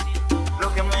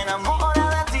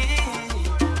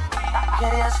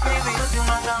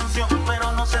canción,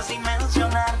 pero no sé si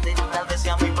mencionarte. Tal vez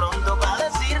sea muy pronto para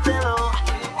decírtelo.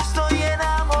 Estoy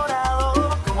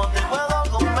enamorado, ¿cómo te puedo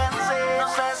convencer? No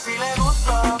sé si le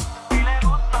gusto, si le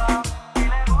gusto, si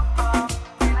le gusto,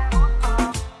 si le gusto,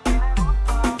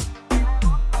 si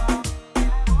le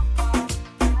gusto.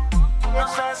 No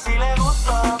sé si le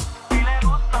gusto, si le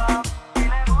gusto, si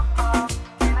le gusto,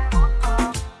 si le gusto,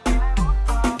 si le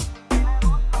gusto.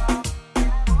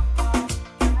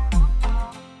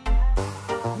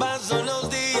 Paso los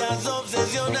días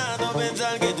obsesionado a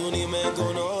pensar que tú ni me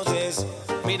conoces.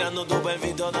 Mirando tu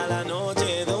perfil toda la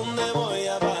noche, ¿dónde voy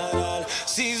a parar?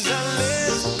 Si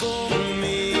sales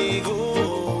conmigo,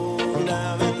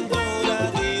 una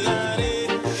aventura te daré.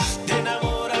 Te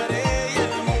enamoraré y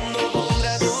el mundo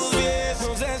pondrá tus pies.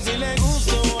 No sé si le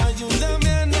gusto, ayúdame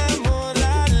a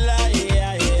enamorarla. Ay,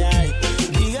 ay, ay.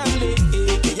 Díganle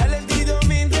que ya le he escrito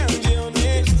 1000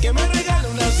 canciones, que me regale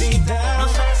una cita. No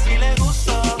sé si le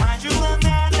gustó, ayúdame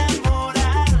a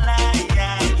enamorarla. Ay,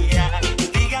 ay, ay.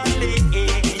 Díganle que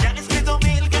ya han escrito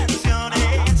 1000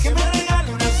 canciones, que me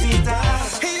regale una cita.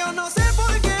 Y yo no sé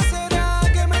por qué será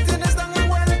que me tienes tan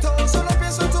envuelto. Solo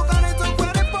pienso en tu cara y tu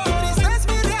cuerpo. Triste es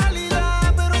mi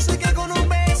realidad, pero sé que con un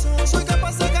beso soy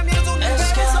capaz de cambiar tu universo.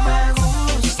 Es que me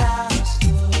gustas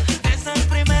tú. Desde el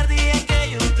primer día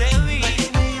que yo te vi,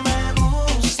 baby, me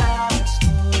gustas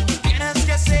tú. Tienes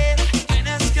que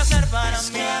ser para mí. Es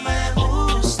que me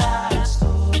gustas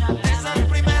tú. Desde el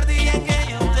primer día que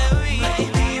yo te vi,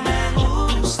 baby, me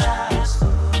gustas tú.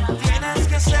 Tienes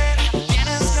que ser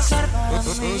para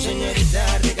mí. Señorita,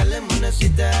 regáleme una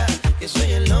cita, que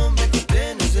soy el hombre que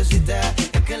usted necesita.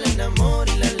 Es que le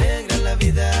enamora y le alegra la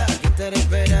vida. Aquí estaré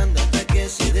esperando hasta que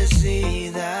se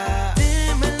decida.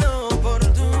 Deme la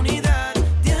oportunidad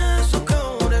de a su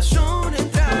corazón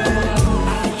entrar.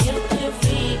 Ayer te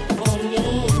vi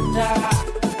bonita,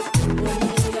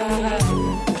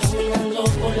 caminando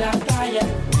por la playa,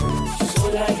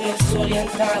 sola y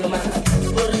desorientada,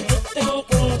 porque te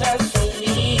encuentras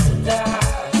solita.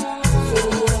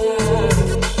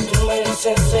 Tú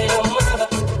mereces ser amada,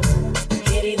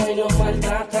 querida y no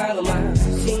maltratada más.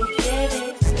 Sin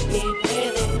querer ni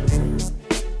puedes,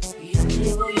 yo te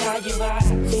voy a llevar.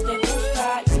 Si te gusta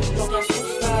y no te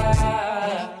asusta,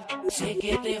 sé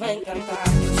que te va a encantar.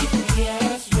 Si tú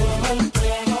quieres, yo me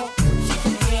entrego. Si tú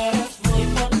quieres, voy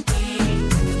por ti.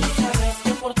 Tú sabes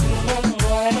que por ti me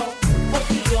muero,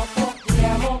 porque yo por ti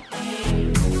amo.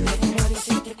 Déjame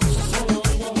decirte cosas al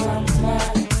oído, mamá,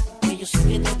 que yo sé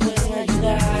que te pueden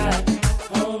ayudar.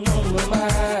 Oh, no, mamá,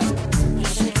 yo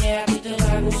sé que a ti te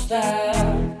va a gustar.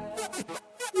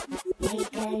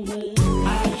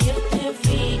 Ayer te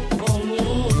vi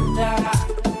bonita,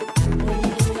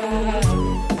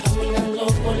 caminando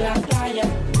por la playa,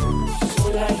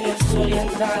 sola y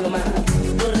desorientada,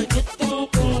 porque te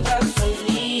encuentras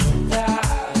solita.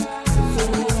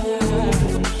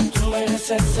 Tú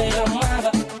mereces ser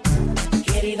amada,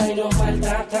 querida y no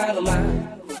maltratada,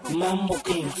 Mambo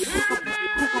Kings. Si tú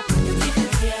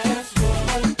quieres, yo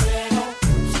me entrego.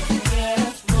 Si tú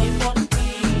quieres, voy por ti.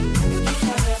 Tú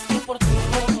sabes que por ti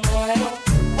me muero,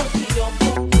 porque yo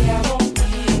por ti amo.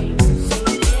 Si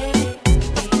quieres,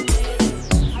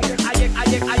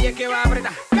 Ayer que va a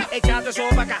apretar, échate eso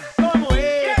pa' acá. ¿Cómo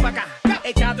es? Pa' acá,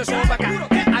 échate eso pa' acá.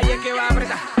 Ayer que va a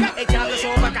apretar, échate eso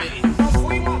pa' acá. Nos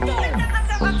fuimos.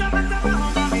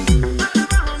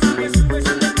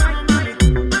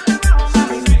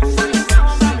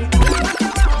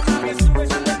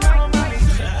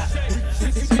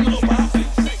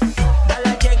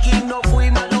 Dale check-in, no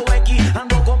fuimos a los X.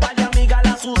 Ando con par de amigas,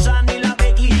 la Susana y la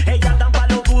Becky. Ella tan pa'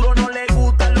 lo duro, no le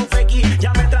gustan los fequis.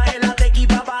 Ya me traje la tequi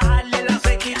pa' bajarle la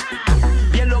sequi.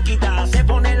 Bien loquita, se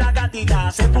pone la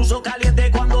gatita. Se puso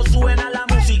caliente cuando suena la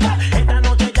música. Esta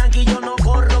noche yankee yo no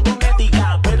corro con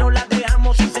ética, pero la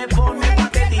dejamos si se pone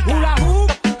patética. Hula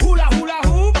hoop, hula hula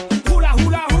hoop, hula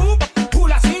hula hoop,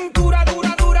 hula cintura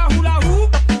dura dura, hula hoop,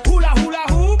 hula hula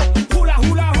hoop, hula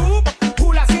hula hoop,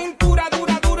 hula cintura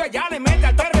dura dura. Ya le mete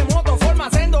al terremoto, forma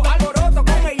sendo alboroto.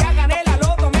 Con ella gané la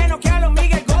loto, menos que a los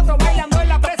Miguel Cotto. Bailando en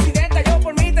la presidenta, yo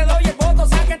por mí te doy el voto.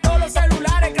 Saquen todos los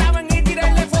celulares, graben y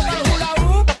tírenle foto al hula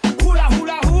hoop, hula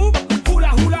hula hoop,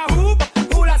 hula hula hoop,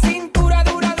 hula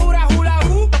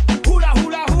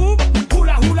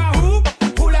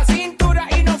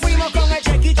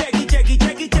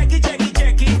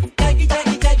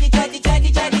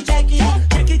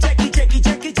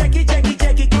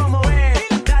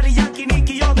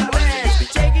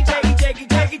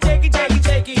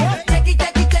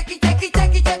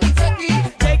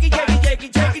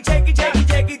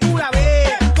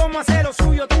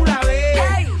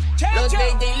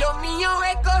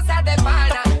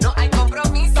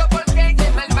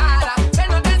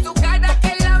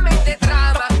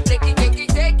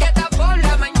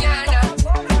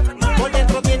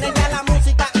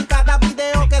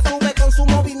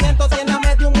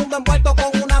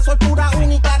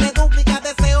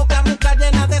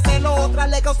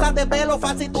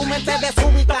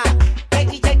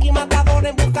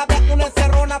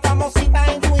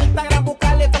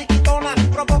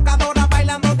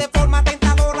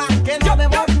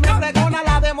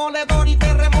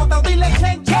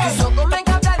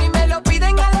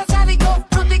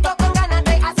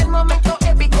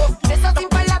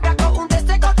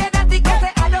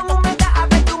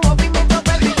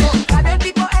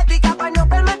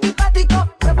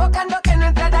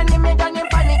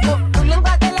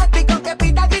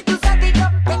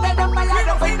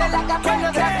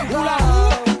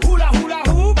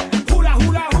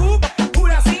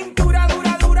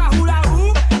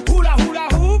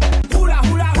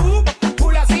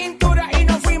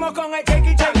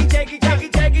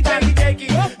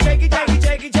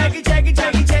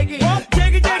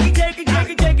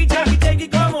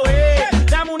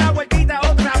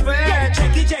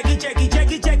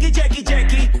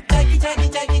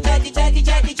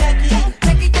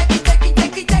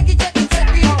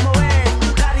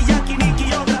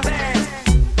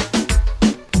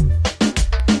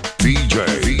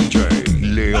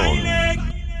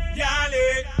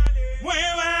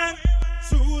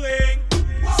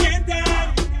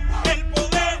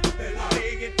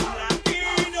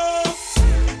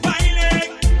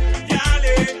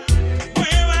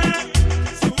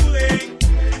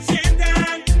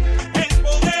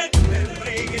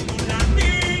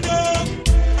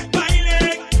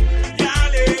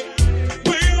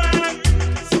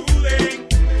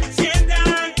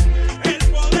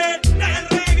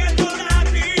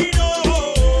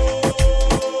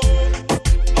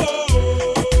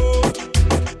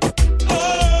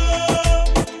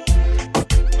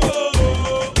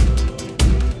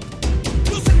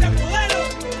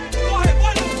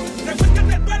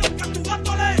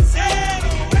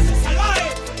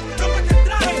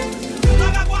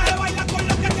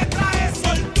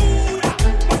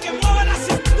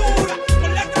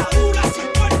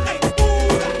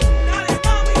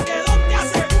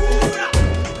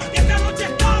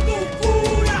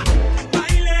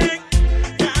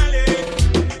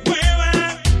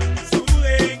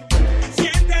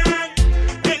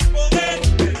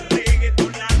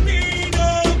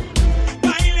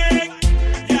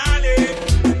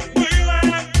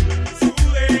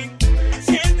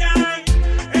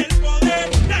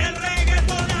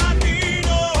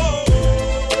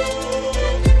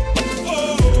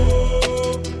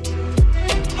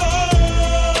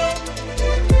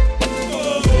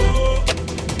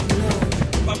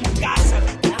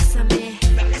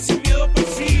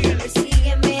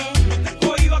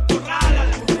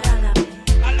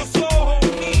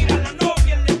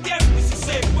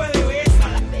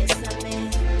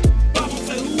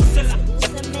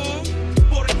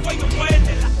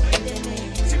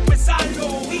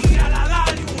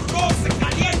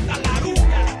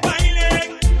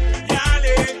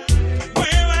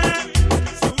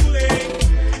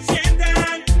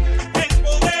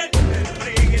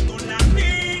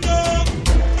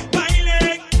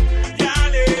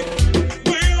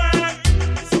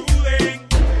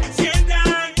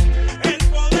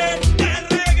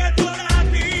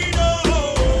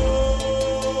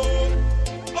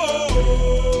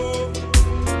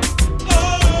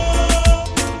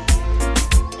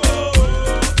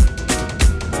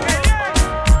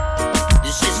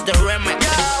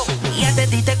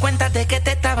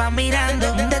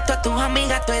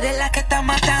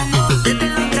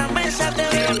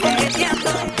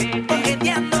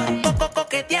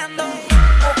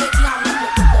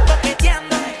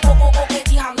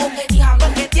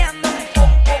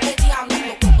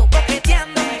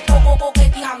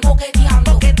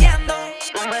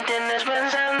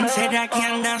 ¿Será que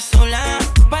andas sola?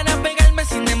 Para pegarme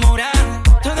sin demora.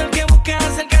 Todo el que busca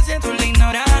acercarse tú lo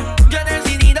ignoras. Yo he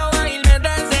decidido irme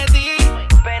desde ti,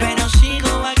 pero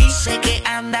sigo aquí. Sé que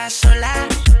andas sola.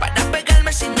 Para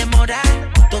pegarme sin demora.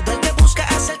 Todo el que busca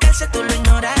acercarse tú lo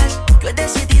ignoras. Yo he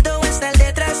decidido estar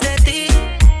detrás de ti,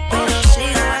 pero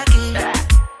sigo aquí.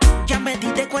 Ya me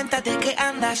diste cuenta de que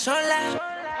andas sola.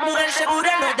 Mujer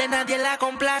segura, no de nadie la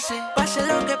complace. Pase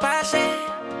lo que pase.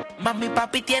 Mami y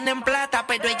papi tienen plata,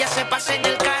 pero ella se pasa en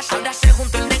el caso. Ahora se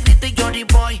junto el negrito y Jory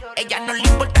Boy. Ella no le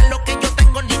importa lo que yo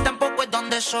tengo, ni tampoco es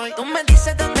donde soy. Tú me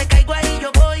dices dónde caigo, ahí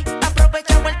yo voy.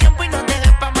 Aprovechamos el tiempo y no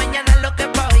dejes pa' mañana lo que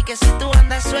pa' hoy. Que si tú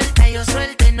andas suelta, yo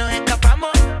suelta y nos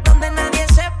escapamos. Donde nadie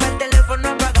sepa, el teléfono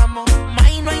apagamos.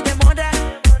 Más no hay demora,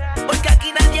 porque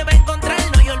aquí nadie va a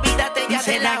encontrarnos. Y olvídate ya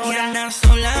de la hora. ¿Será que andas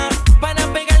sola? Para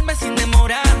pegarme sin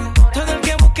demora. Todo el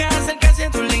que busca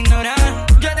acercarse tú lo ignoras.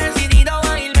 Yo he decidido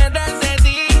irme desde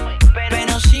ti,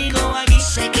 pero sigo aquí.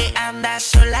 Sé que andas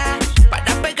sola.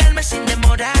 Para pegarme sin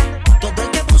demora. Todo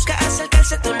el que busca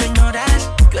acercarse tú lo ignoras.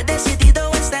 Yo he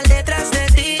decidido estar detrás de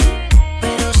ti,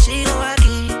 pero sigo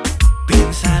aquí.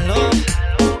 Piénsalo.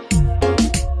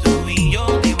 Tú y yo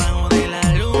debajo de la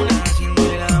luna haciendo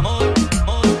el amor.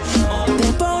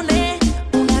 Te pone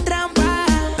una trampa.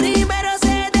 Primero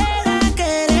se deja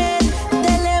querer,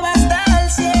 te eleva hasta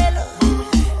el cielo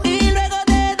y luego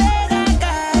te deja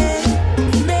caer.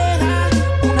 Deja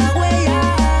una huella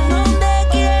donde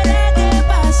quiera que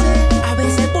pase. A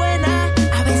veces buena,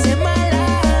 a veces mala.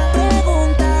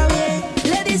 Pregunta bien.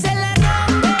 Le dice la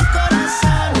rompe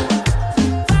corazón.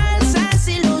 Falsas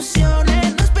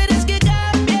ilusiones. No esperes que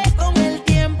cambie con el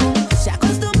tiempo. Se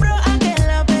acostumbró a que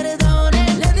la perdone.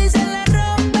 Le dice la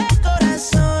rompe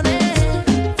corazones.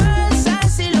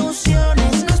 Falsas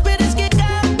ilusiones. No esperes que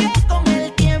cambie con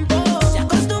el tiempo. Se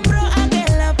acostumbró a que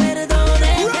la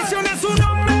perdone. Menciona su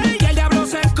nombre y el diablo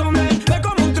se esconde. Ve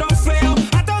como un trofeo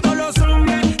a todos los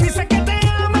hombres. Dice que te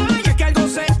ama y es que algo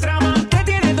se trama. Te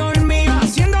tiene dormido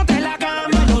haciéndote la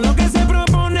cama. Todo lo que se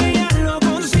propone ya lo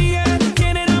consigue.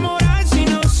 Quiere enamorar si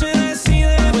no se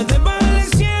decide. Puede bajar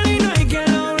el cielo y no hay que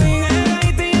lo obligue.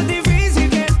 Ahí te es difícil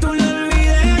que tú lo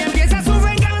olvides. Y empieza su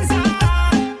venganza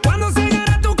cuando se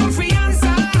gana tu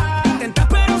confianza. Tenta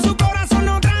pero su corazón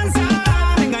no tranza.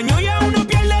 Te engañó y aún no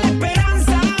pierde la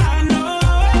esperanza. No.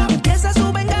 Empieza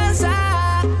su venganza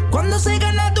cuando se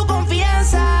gana tu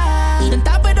confianza.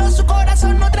 Intenta pero su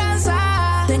corazón no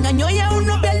tranza. Te engañó y aún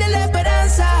no pierde la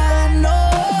esperanza. No.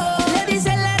 Le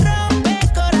dice la rompe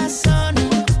corazones.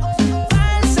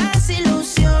 Falsas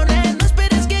ilusiones. No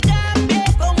esperes que cambie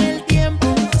con el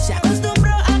tiempo. Se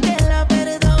acostumbró a que la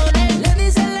perdone. Le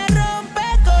dice la rompe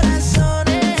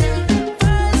corazones.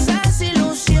 Falsas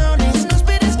ilusiones. No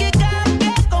esperes que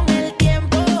cambie con el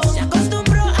tiempo. Se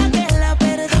acostumbró a que la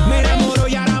perdone. Me enamoró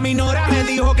y ahora me ignora. Me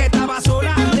dijo que estaba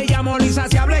sola. Te llamo lo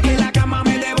insaciable que la cama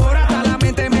me devora. Hasta la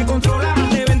mente me controla.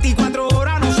 Más de 24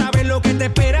 horas. No sabes lo que te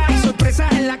espera. Hay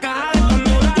sorpresas en la caja de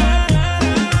Pandora.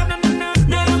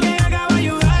 No lo que haga va a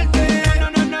ayudarte.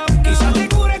 Quizás te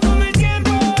cure con el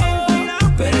tiempo,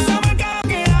 pero eso marca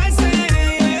quedarse.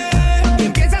 Y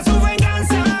empieza su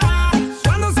venganza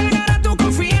cuando se gana tu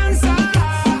confianza.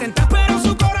 Tenta pero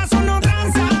su corazón no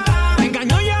tranza. Me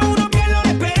engañó y aún no pierdo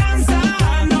la esperanza.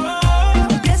 No.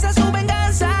 Empieza su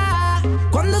venganza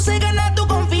cuando se gana tu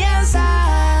confianza.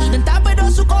 Intenta pero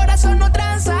su corazón no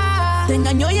tranza. Te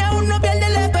engañó y aún no pierde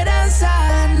la esperanza.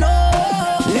 No.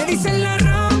 Le dicen la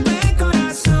rompe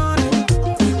corazones.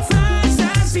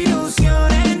 Falsas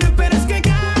ilusiones. No esperes que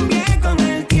cambie con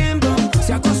el tiempo.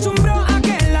 Se acostumbró a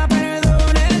que la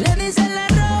perdone. Le dicen la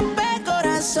rompe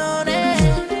corazones.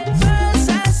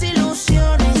 Falsas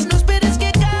ilusiones. No esperes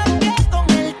que cambie con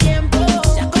el tiempo.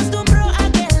 Se acostumbró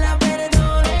a que la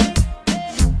perdone.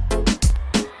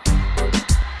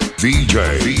 DJ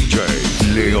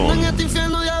León. En este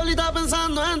infierno diablita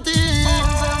pensando en ti.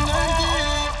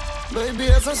 Baby,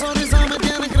 esa sonrisa me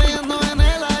tiene creyendo en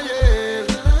el ayer.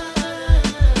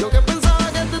 Yo que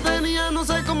pensaba que te tenía, no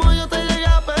sé cómo yo te llegué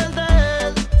a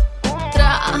perder.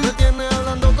 Me tiene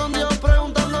hablando con Dios,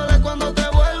 preguntándole cuándo te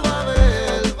vuelvo a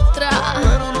ver.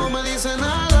 Pero no me dice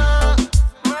nada.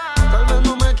 Tal vez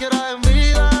no me quiera en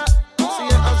vida. Si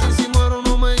es así, si muero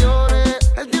no me llores.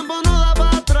 El tiempo no da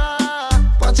para atrás.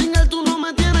 Pa' chingar tú no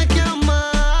me tienes que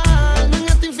amar. En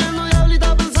este infierno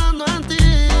diablita pensando en ti.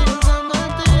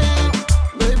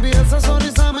 Baby, esa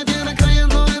sonrisa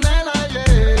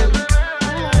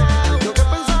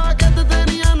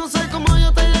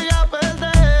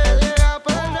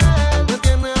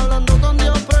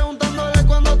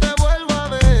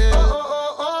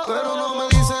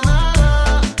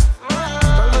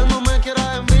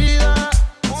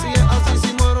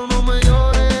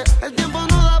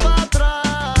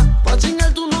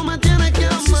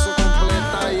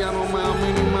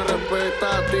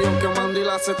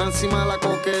receta encima de la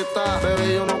coqueta.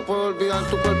 Bebé, yo no puedo olvidar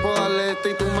tu cuerpo de atleta.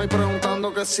 Y tú me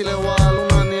preguntando que si le voy a dar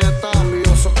una nieta.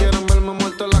 Envidiosos quieren verme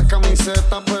muerto en las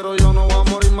camisetas, pero yo no voy a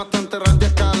morir más, te enterrar de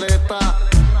escaleta.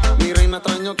 Mi reina,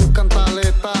 extraño tus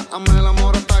cantaletas. Hazme el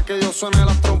amor hasta que yo suene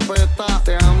las trompetas.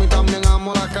 Te amo y también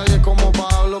amo la calle como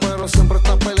Pablo, pero siempre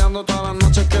estás peleando todas las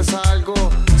noches que salgo.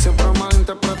 Siempre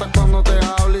malinterpretas cuando te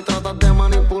hablo y tratas de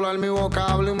manipular mi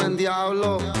vocablo y me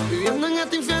endiablo. Viviendo en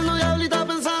este infierno, diablita,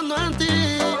 pensando en ti.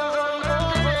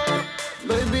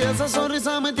 Baby, esa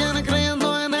sonrisa me tiene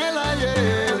creyendo en el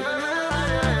ayer.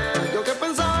 Yo que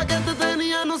pensaba que te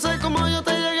tenía, no sé cómo yo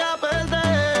te llegué a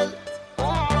perder.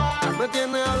 Me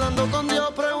tienes hablando con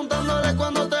Dios, preguntándole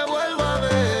cuándo te vuelva a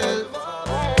ver.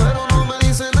 Pero no me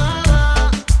dice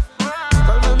nada,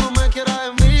 tal vez no me quieras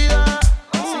en vida.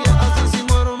 Si es así, si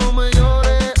muero no me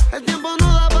llores, el tiempo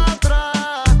no da para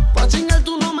atrás. Pa' chingar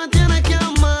tú no me tienes que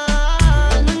amar.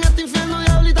 En este infierno,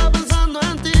 diablita, pensando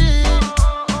en ti.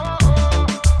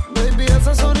 Baby,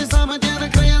 esa sonrisa me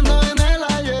tiene creyendo en el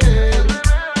ayer.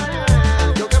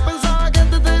 Yo que pensaba que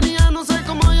te tenía, no sé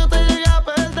cómo yo te llegué a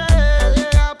perder.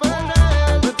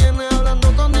 Me tienes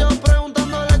hablando con Dios,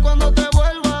 preguntándole cuándo te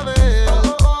vuelva a ver.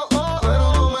 Pero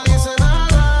no me dice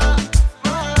nada,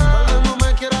 tal vez no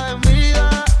me quieras en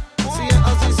vida. Si es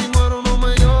así, si muero no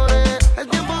me llores, el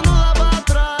tiempo no da para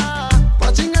atrás.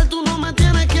 Pa' chingar tú no me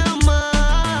tienes que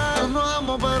amar. Yo no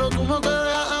amo, pero tú no te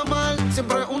dejas amar.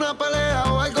 Siempre es una pelea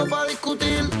o algo para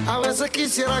discutir. A veces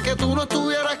quisiera que tú no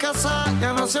estuvieras casada.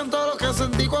 Ya no siento lo que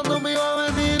sentí cuando me iba a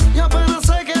venir. Y apenas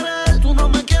sé querer, tú no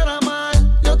me quieres amar.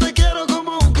 Yo te quiero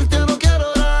como un cristiano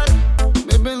quiero orar.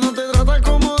 Baby, no te tratas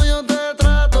como yo te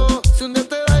trato. Si un día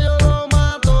te da yo lo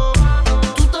mato.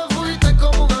 Tú te fuiste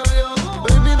como un avión.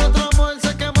 Baby, nuestro amor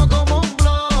se quemó como un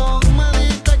blog. Me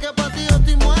dijiste que pa' ti yo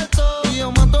estoy muerto. Y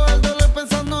yo mato el dolor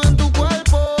pensando en tu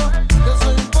cuerpo. Yo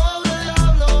soy un pobre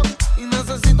diablo y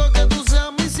necesito que tú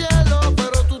seas mi cielo.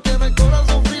 Pero tú tienes el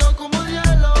corazón frío como el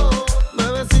hielo.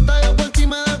 Bebecita, yo por ti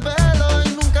me desvelo y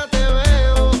nunca te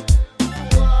veo.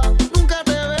 Nunca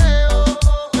te veo.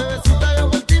 Bebecita, yo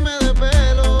por ti me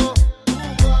desvelo.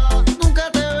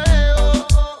 Nunca te veo.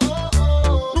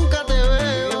 Nunca te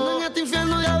veo. En este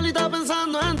infierno, diablita,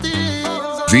 pensando en ti.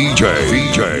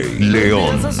 DJ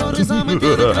León. Esa sonrisa me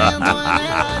tiene creyendo en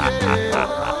el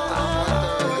ayer.